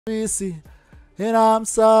And I'm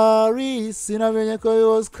sorry, sinamenye ko he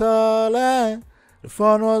was calling. The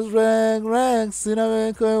phone was ring,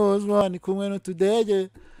 sinamenye ko he was one. Kumwe n'utudege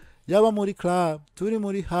yaba muri club, turi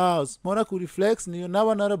muri house, mora kuri flex niyo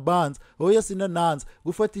n'abana bands, oya sinananze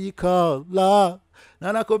gufata iyi call la.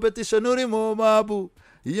 Nana competition uri mu mabu,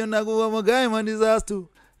 iyo naguwa mugaye man disaster.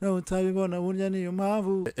 No utabibona burya niyo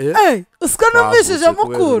mpamvu. Usika numvishije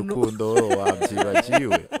mukuntu. Urukundo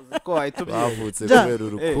wabyibagiwe. Ko ahitubye. Bavutse kubera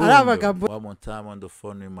urukundo. Arabagambo. One more time on the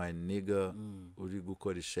phone with my nigga uri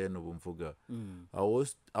gukora ishene ubumvuga. I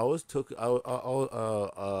was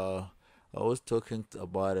talking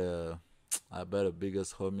about a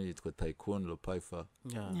biggest homie yitwa Tycoon Lopaifa.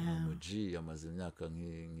 Muji amaze imyaka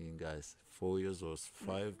guys 4 years or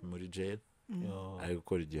 5 muri jail. Ari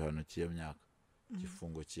gukora igihano cy'iyo myaka.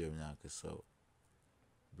 Gifungo cy'iyo myaka. So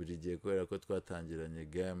buri gihe kubera ko twatangiranye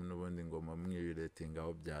game n'ubundi ngoma mwirating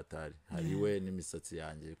aho byatari hari we n'imisatsi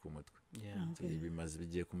yanjye ku mutwe bimaze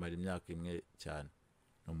bigiye kumara imyaka imwe cyane.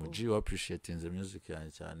 Umuji wa appreciating the music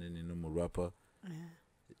yanjye cyane ni no rapper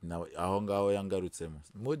aho ngaho yangarutsemo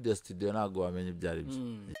Mood Studio ntago wamenye ibyari byo.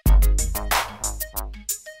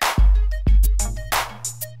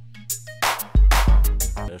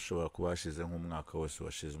 Yashobora kubashize nk'umwaka wose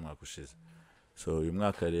washize umwaka ushize. So uyu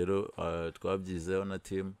mwaka rero twabyizeho na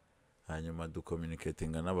team hanyuma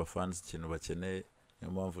ducommunicatinga n'abafans ikintu bakeneye.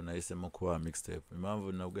 Niyo mpamvu nahisemo kuba mixtape.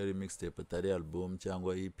 Impamvu nabwo ari mixtape atari album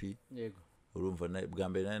cyangwa EP. Yego. Urumva bwa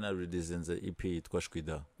mbere nari release EP yitwa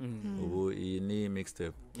Shwida. Ubu iyi ni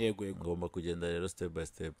mixtape. Yego. Ngomba kugenda rero step by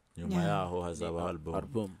step. Nyuma yaho hazaba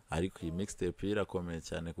album. Ariko iyi mixtape irakomeye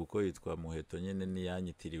cyane kuko yitwa Muheto nyine ni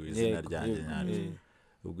yanyitiriwe izina ryanjye nyane.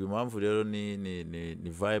 Ubwo impamvu rero ni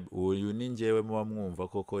vibe uyu ni njyewe muba mwumva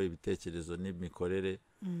koko ibitekerezo n'imikorere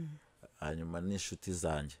hanyuma n'inshuti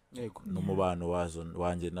zanjye n'umubano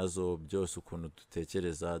wanjye nazo byose ukuntu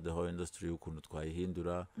dutekereza the whole industry ukuntu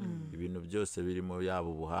twayihindura ibintu byose birimo yaba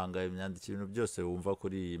ubuhanga imyandikire ibintu byose wumva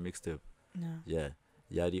kuri iyi mixtape.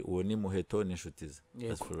 Yari uwo ni Muheto n'inshuti ze.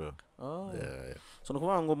 So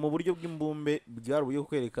nukuvuga ngo mu buryo bw'imbumbe bwarubuye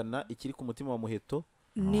kwerekana ikiri ku mutima wa Muheto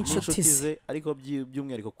n'inshuti ze ariko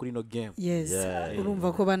by'umwihariko kuri no game.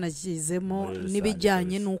 Urumva ko banagizemo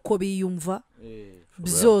n'ibijyanye n'uko biyumva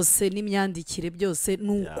byose n'imyandikire byose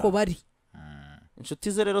n'uko bari.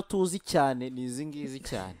 Inshuti ze rero tuzi cyane ni izi ngizi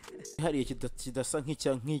cyane. Hari kidasa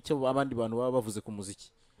nk'icyo abandi bantu baba bavuze ku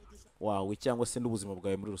muziki wawe cyangwa se n'ubuzima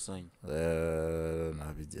bwawe muri rusange.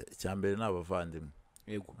 Icyambere n'abavandimwe.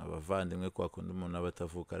 Yego. Abavandimwe kwa kundi umuntu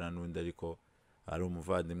abatavukana n'undi ariko ari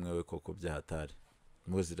umuvandimwe we koko byahatari.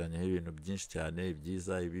 Muziranye ibintu byinshi cyane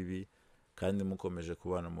ibyiza ibibi kandi mukomeje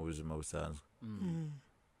kubana mu buzima busanzwe.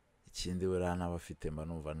 Ikindi burana bafite mba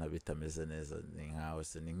numva ntabitameze neza ni nkaho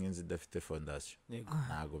se ni nk'inzi idafite fondation.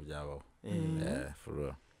 Ntago byabaho.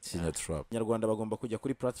 For senior trap. Nyarwanda bagomba kujya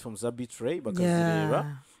kuri platform za B-THREY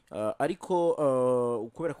bakazireba. Ariko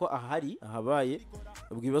kubera ko ahabaye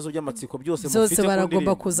ibibazo by'amatsiko byose mufite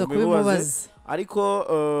baragomba kuza kubimubaza. Ariko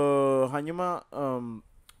hanyuma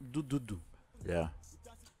dududu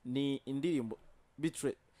ni indirimbo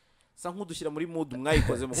B-THREY sa nk'udushyira muri mood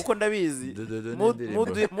mwayikozemo kuko ndabizi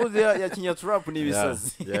mood ya Kenya trap ni ibisazi.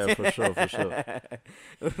 For sure.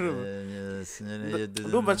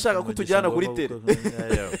 Ndumva nshaka kutujyana kuri tele.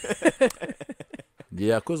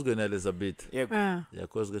 Yakozwe na Elizabeth.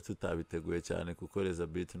 Yakozwe tutabiteguye cyane kuko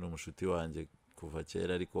Elizabeth ni umushuti wanjye kuva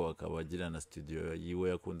kera ariko akaba agira na studio yiwe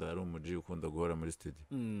yakunda ari umuji ukunda guhora muri studio.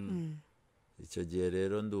 Icyo gihe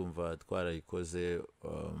rero ndumva twarayikoze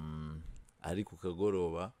ari ku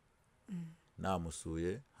kagoroba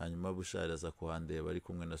namusuye hanyuma busharaza kuhandeba ari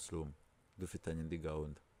kumwe na Slum dufitanye indi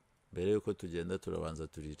gahunda. Mbere yuko tugenda turabanza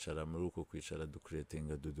turicara muri uko kwicara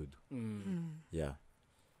ducreatinga dududu.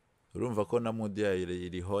 Urumva ko na mood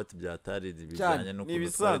iri hot byatari bijyanye no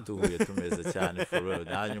kubitwara tuhuye tumeze cyane for real.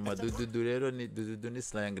 Hanyuma dududu rero ni dududu ni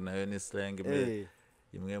slang nayo ni slang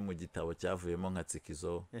imwe mu gitabo cyavuyemo nka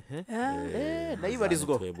tsikizo.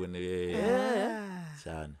 Nayibarizwa twebwe ni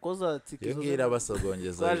cyane koza tsikizo ngira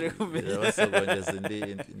basogongeza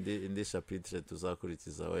indi chapitre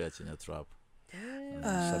tuzakurikizaho ya Kenya trap.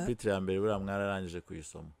 Chapitre ya mbere bura mwararangije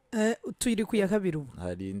kuyisoma. Tuyiri ku ya kabiri ubu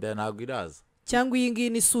hari inda ntago iraza cyangwa iyi ngiyi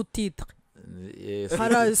ni sous-titre.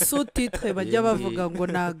 Hari sous-titre bajya bavuga ngo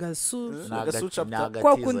nagasu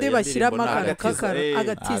kwa kundi bashyiramo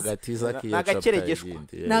agatiza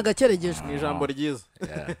nagakerejejwe ijambo ryiza.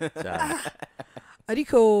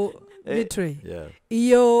 Ariko B-THREY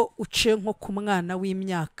iyo uce nko ku mwana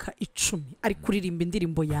w'imyaka 10 ari kuririmba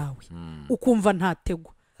indirimbo yawe ukumva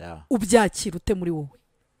ntategwa ubyakira ute muri wowe?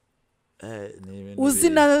 ni ibintu uzi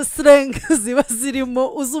na slang ziba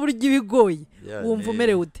zirimo uzi uburyo ibigoye wumva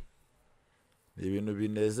umerewe ute ni ibintu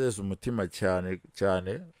binezeza umutima cyane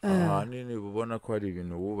cyane ahanini ubona ko hari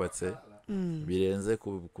ibintu wubatse birenze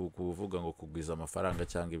kuvuga ngo kugwiza amafaranga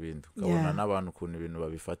cyangwa ibindi ukabona n'abantu ukuntu ibintu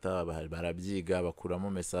babifata barabyiga bakuramo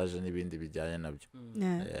message n'ibindi bijyanye nabyo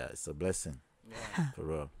it's a blessing for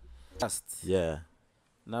real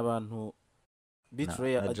n'abantu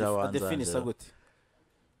B-THREY adefinisa gute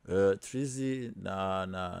Trizi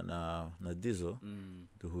na Dizo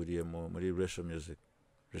duhuriye muri Ratio Music.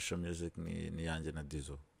 Ratio Music ni yanjye na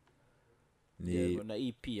Dizo. Na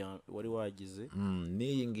EP wari wagize.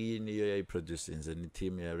 Ni ngiyi niyo yayiproducinze ni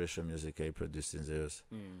team ya Ratio Music yayiproducinze yose.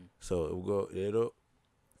 So ubwo rero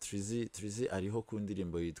Trizi ariho ku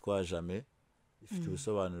ndirimbo yitwa Jamais ifite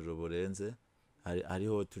ubusobanuro burenze.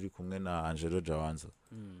 Hariho turi kumwe na Angelo Jawanzo.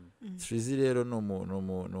 Trizi rero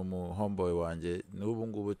numu homeboy wanjye n'ubu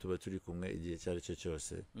ngubu tuba turi kumwe igihe cyari cyo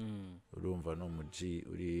cyose. Urumva no muji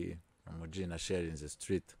uri umuji na sharing the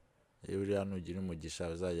street. Uri hano ugira umugisha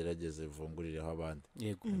uzagerageze vungurireho abandi.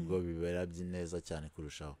 Ubwo bibera byineza cyane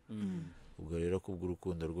kurushaho. Ubwo rero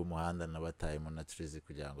kubw'urukundo rw'umuhanda nabatayemo na Trizi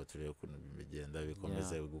kugira ngo turebe ukuntu bigenda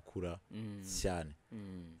bikomeze gukura cyane.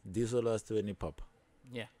 Dizo last we ni papa.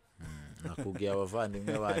 Nakubwiye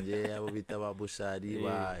abavandimwe banjye abo bita ba Bushari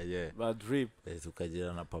ba Drip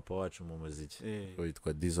tukagira na papa wacu mu muziki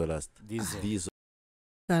witwa Dizo last Dizo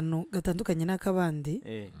gatandukanye n'akabandi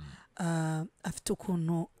afite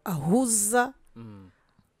ukuntu ahuza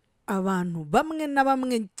abantu bamwe na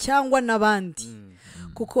bamwe cyangwa n'abandi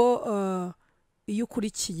kuko iyo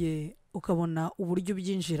ukurikiye ukabona uburyo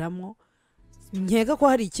byinjiramo nkeka ko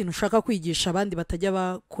hari ikintu ushaka kwigisha abandi batajya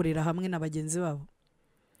bakorera hamwe na bagenzi babo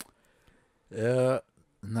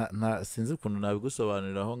sinzi ukuntu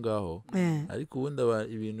nabigusobanurira aho ngaho ariko ubundi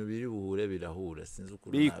ibintu biri buhure birahura sinzi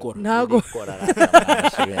ukuntu bikora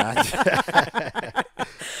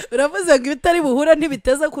uravuze ngo ibitari buhure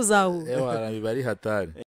ntibiteza kuzahura biba ari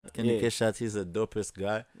hatari Kenike Shati is a dopest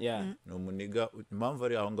guy ni umuniga impamvu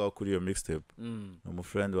ari aho ngaho kuri iyo mixtape ni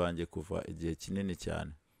umufriend wanjye kuva igihe kinini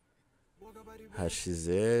cyane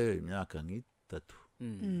hashize imyaka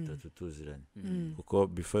nk'itatu tuziranye kuko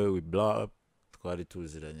before we blow up twari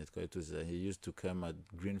tuziranye he used to come at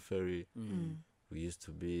Green Ferry we used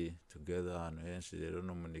to be together ahantu henshi rero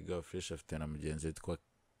n'umuniga fresh afite na mugenzi witwa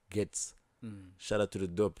Gets shout out to the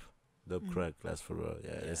dope crack class for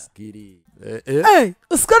let's get it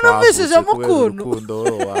usika numvishije urukundo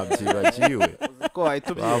wabyibagiwe ko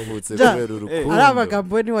bavutse kubera urukundo ari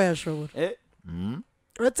amagambo ni wayashobora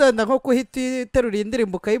uretse nko kuhita iterura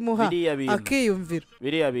indirimbo ukayimuha akiyumvira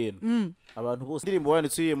biriya bintu abantu bose indirimbo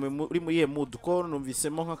wanditse uri mu yihe mood ko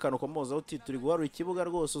numvisemo nk'akantu komoza uti turi guharura ikibuga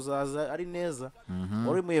rwose uzaza ari neza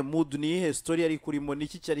wari mu yihe mood ni yihe story ari kurimo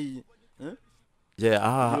niki cyari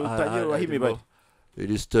imibare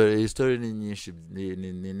iyi story ni nyinshi ni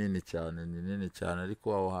nini cyane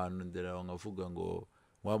ariko aho hantu ndera nkavuga ngo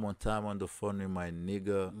one more time on the phone with my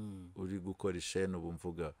nigga uri gukora ishene ubu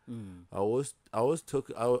mvuga I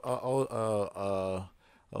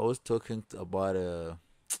was talking about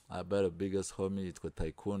a biggest homie yitwa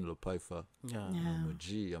Tycoon Lopaifa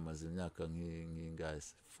muji yamaze imyaka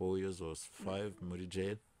nk'ingasi 4 years or 5 muri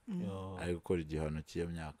jail ari gukora igihano cy'iyo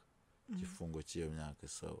myaka igifungo cy'iyo myaka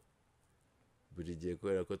so buri gihe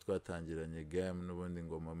kubera ko twatangiranye game n'ubundi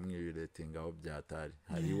ngoma mwibiretinga aho byatari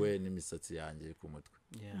hari we n'imisatsi yanjye ku mutwe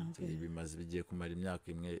bimaze bigiye kumara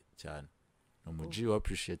imyaka imwe cyane umuji wa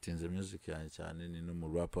appreciating the music yanjye cyane ni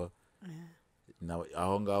n'umurapper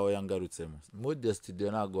aho ngaho yangarutsemo muri studio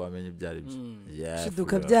ntago wamenye ibyari byo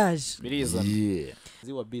shiduka byaje biriza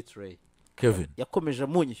ziwa B-THREY Kevin yakomeje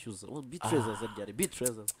amunyishyuza B-THREY zazaryare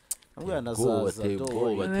B-THREY Ambwana zaza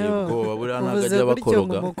batebwo buriya nagajya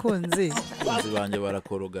bakoroga umukunzi banjye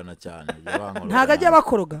barakorogana cyane ntagajya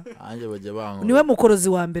bakoroga anje bajya bankora niwe mukorozi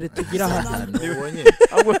wa mbere tugira hano nibonye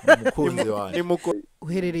umukunzi wanjye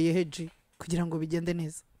uherereye heji kugira ngo bigende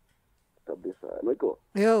neza kabisa niko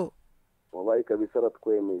yo wabaye kabisa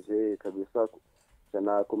ratwemeje kabisa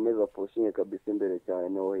cyana komeza pushing kabisa imbere cyane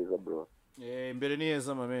no heza bro imbere ni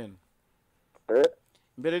heza mamen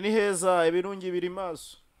imbere ni heza ibirungi biri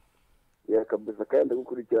maso kabisa kandi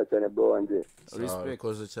gukurikira cyane bro wanje respect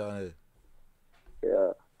koze cyane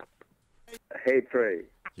hey Trey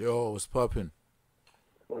yo what's popping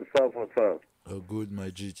what's up oh good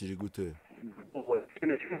my G kiri gute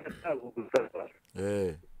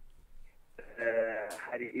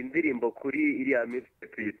hari indirimbo kuri iriya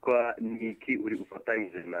mixtape yitwa Niki uri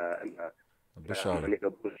gufatanyije na Bushara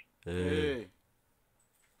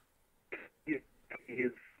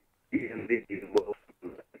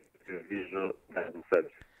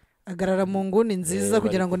agarara mu nguni nziza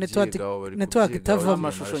kugira ngo network itavamo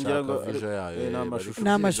amashusho ngira ngo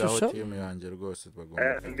n'amashusho team yanjye rwose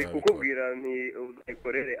bagomba ndi kukubwira nti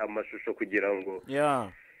ukorere amashusho kugira ngo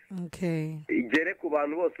okay igere ku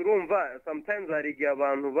bantu bose urumva sometimes hari igihe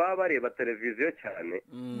abantu baba bareba televiziyo cyane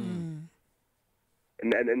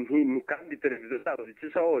kandi televiziyo zabo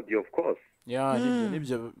zicisha audio of course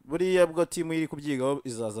nibyo buriya bwo timu iri kubyigaho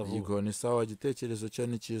izaza vuba yego ni sawa igitekerezo cyo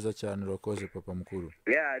ni cyiza cyane urakoze papa mukuru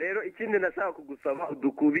rero ikindi nashaka kugusaba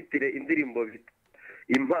udukubitire indirimbo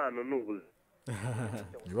impano n'ubuzima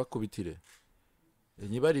ntibakubitire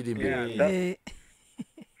ntibaririmbire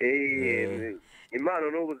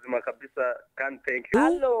impano n'ubuzima kabisa kandi thank you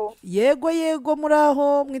Hello yego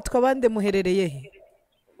muraho mwitwa bande muherereye he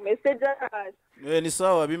message ni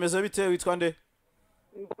sawa bimeze bite witwa nde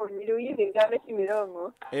ni Louise ngane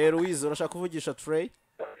Kimironko Louise urashaka kuvugisha Trey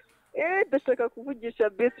ndashaka kuvugisha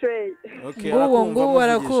B-THREY okay nguwo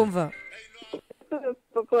arakumva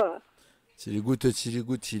papa kiri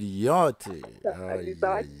gute yote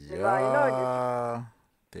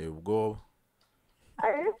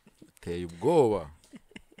teye ubwoba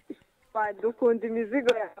dukunda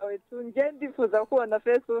imizigo yawe tunge ndifuza kubona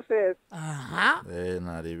face to face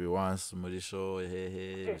ntarebe once muri show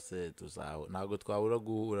hehe se tuzaho ntabwo twabura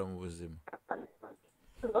guhura mu buzima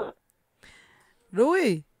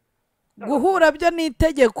Louis guhura byo ni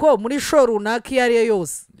itegeko muri show runaka iyo ari yo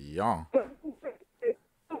yose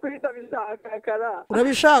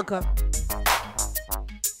urabishaka